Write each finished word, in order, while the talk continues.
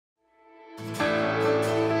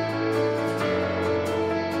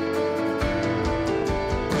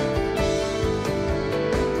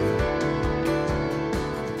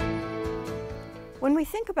When we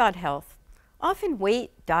think about health, often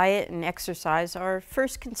weight, diet, and exercise are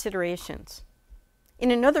first considerations.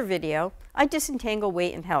 In another video, I disentangle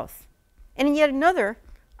weight and health. And in yet another,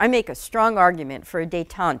 I make a strong argument for a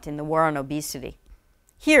détente in the war on obesity.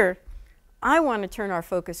 Here, I want to turn our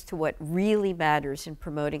focus to what really matters in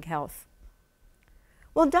promoting health.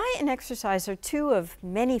 While diet and exercise are two of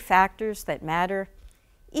many factors that matter,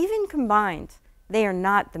 even combined, they are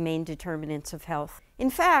not the main determinants of health. In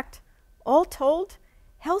fact, all told,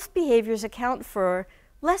 health behaviors account for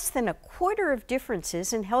less than a quarter of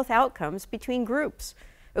differences in health outcomes between groups,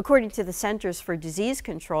 according to the Centers for Disease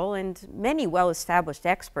Control and many well-established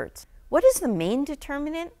experts. What is the main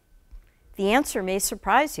determinant? The answer may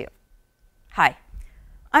surprise you. Hi,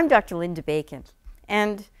 I'm Dr. Linda Bacon,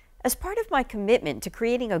 and as part of my commitment to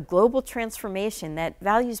creating a global transformation that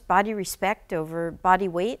values body respect over body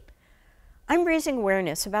weight, I'm raising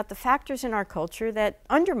awareness about the factors in our culture that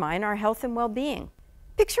undermine our health and well-being.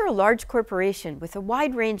 Picture a large corporation with a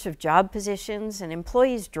wide range of job positions and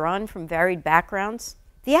employees drawn from varied backgrounds.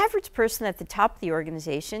 The average person at the top of the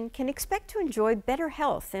organization can expect to enjoy better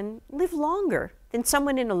health and live longer than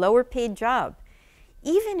someone in a lower paid job,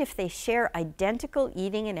 even if they share identical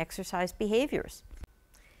eating and exercise behaviors.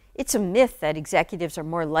 It's a myth that executives are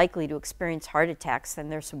more likely to experience heart attacks than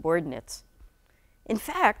their subordinates. In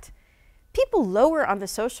fact, people lower on the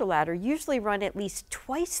social ladder usually run at least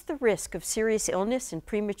twice the risk of serious illness and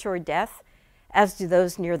premature death as do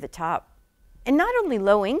those near the top. And not only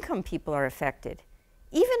low-income people are affected.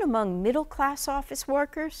 Even among middle-class office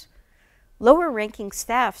workers, lower-ranking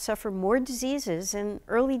staff suffer more diseases and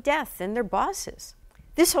early death than their bosses.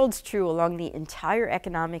 This holds true along the entire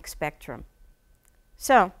economic spectrum.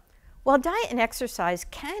 So, while diet and exercise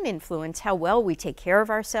can influence how well we take care of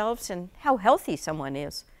ourselves and how healthy someone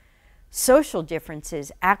is, social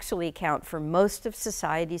differences actually account for most of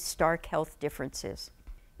society's stark health differences.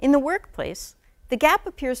 In the workplace, the gap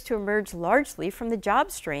appears to emerge largely from the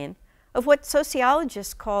job strain of what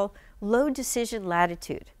sociologists call low decision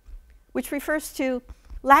latitude, which refers to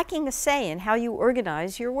lacking a say in how you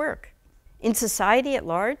organize your work. In society at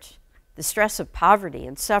large, the stress of poverty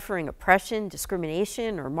and suffering oppression,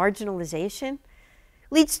 discrimination, or marginalization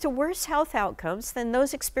leads to worse health outcomes than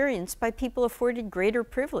those experienced by people afforded greater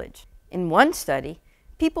privilege. In one study,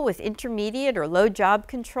 people with intermediate or low job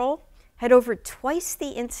control had over twice the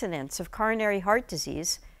incidence of coronary heart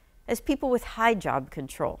disease as people with high job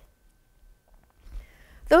control.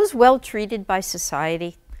 Those well treated by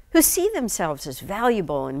society, who see themselves as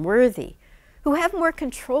valuable and worthy, who have more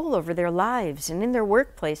control over their lives and in their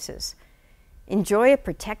workplaces, enjoy a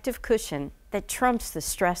protective cushion that trumps the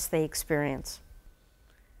stress they experience.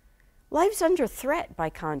 Lives under threat, by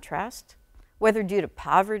contrast, whether due to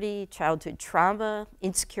poverty, childhood trauma,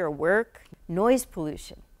 insecure work, noise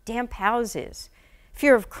pollution, damp houses,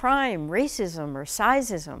 fear of crime, racism, or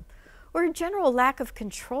sizeism, or a general lack of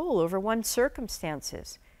control over one's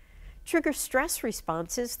circumstances, trigger stress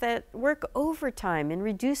responses that work overtime and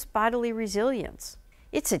reduce bodily resilience.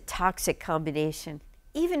 It's a toxic combination,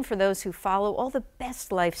 even for those who follow all the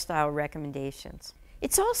best lifestyle recommendations.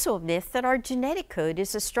 It's also a myth that our genetic code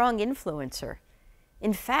is a strong influencer.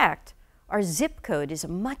 In fact, our zip code is a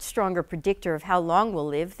much stronger predictor of how long we'll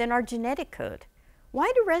live than our genetic code.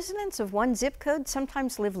 Why do residents of one zip code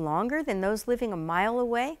sometimes live longer than those living a mile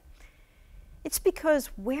away? It's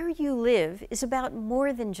because where you live is about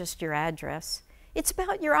more than just your address. It's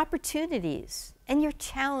about your opportunities and your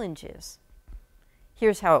challenges.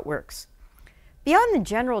 Here's how it works. Beyond the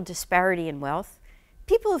general disparity in wealth,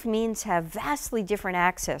 people of means have vastly different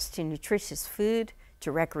access to nutritious food,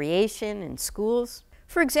 to recreation, and schools.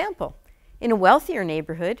 For example, in a wealthier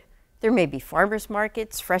neighborhood, there may be farmers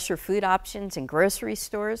markets, fresher food options, and grocery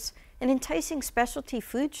stores, and enticing specialty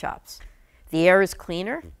food shops. The air is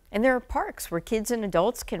cleaner, and there are parks where kids and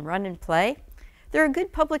adults can run and play. There are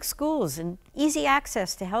good public schools and easy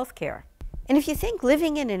access to health care. And if you think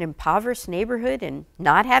living in an impoverished neighborhood and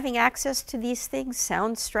not having access to these things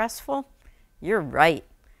sounds stressful, you're right,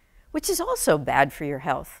 which is also bad for your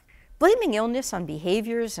health. Blaming illness on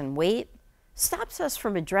behaviors and weight stops us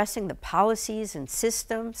from addressing the policies and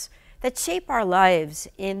systems that shape our lives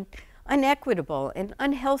in inequitable and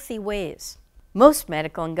unhealthy ways. Most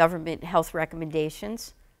medical and government health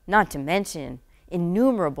recommendations, not to mention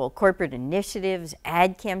innumerable corporate initiatives,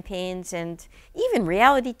 ad campaigns, and even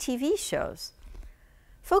reality TV shows,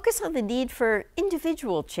 focus on the need for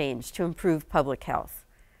individual change to improve public health.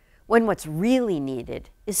 when what's really needed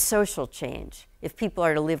is social change if people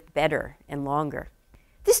are to live better and longer.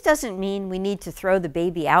 This doesn't mean we need to throw the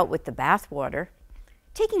baby out with the bathwater.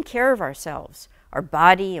 Taking care of ourselves, our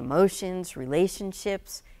body, emotions,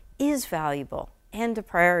 relationships, is valuable and a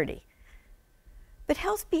priority. But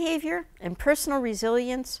health behavior and personal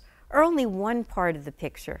resilience are only one part of the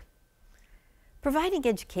picture. Providing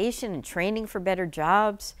education and training for better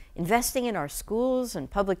jobs, investing in our schools and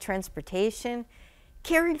public transportation,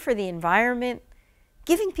 caring for the environment,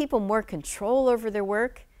 giving people more control over their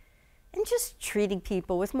work, and just treating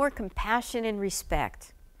people with more compassion and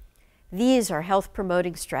respect. These are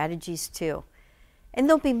health-promoting strategies too, and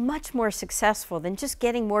they'll be much more successful than just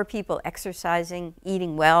getting more people exercising,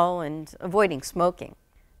 eating well, and avoiding smoking.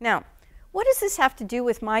 Now, what does this have to do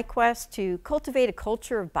with my quest to cultivate a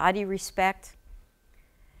culture of body respect?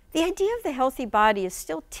 The idea of the healthy body is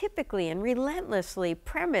still typically and relentlessly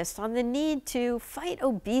premised on the need to fight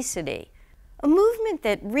obesity. A movement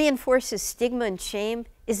that reinforces stigma and shame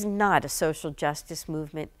is not a social justice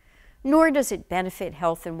movement, nor does it benefit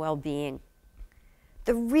health and well-being.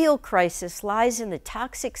 The real crisis lies in the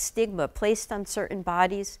toxic stigma placed on certain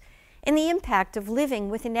bodies and the impact of living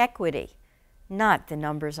with inequity, not the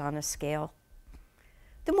numbers on a scale.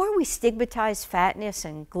 The more we stigmatize fatness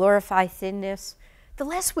and glorify thinness, the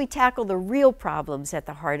less we tackle the real problems at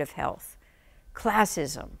the heart of health: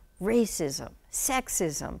 classism, racism,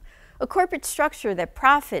 sexism, a corporate structure that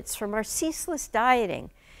profits from our ceaseless dieting,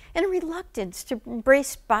 and a reluctance to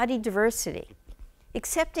embrace body diversity,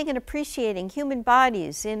 accepting and appreciating human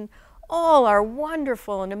bodies in all our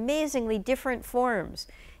wonderful and amazingly different forms,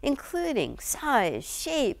 including size,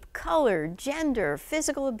 shape, color, gender,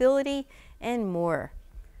 physical ability, and more.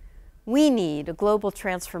 We need a global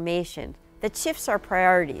transformation that shifts our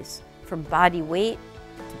priorities from body weight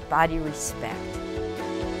to body respect.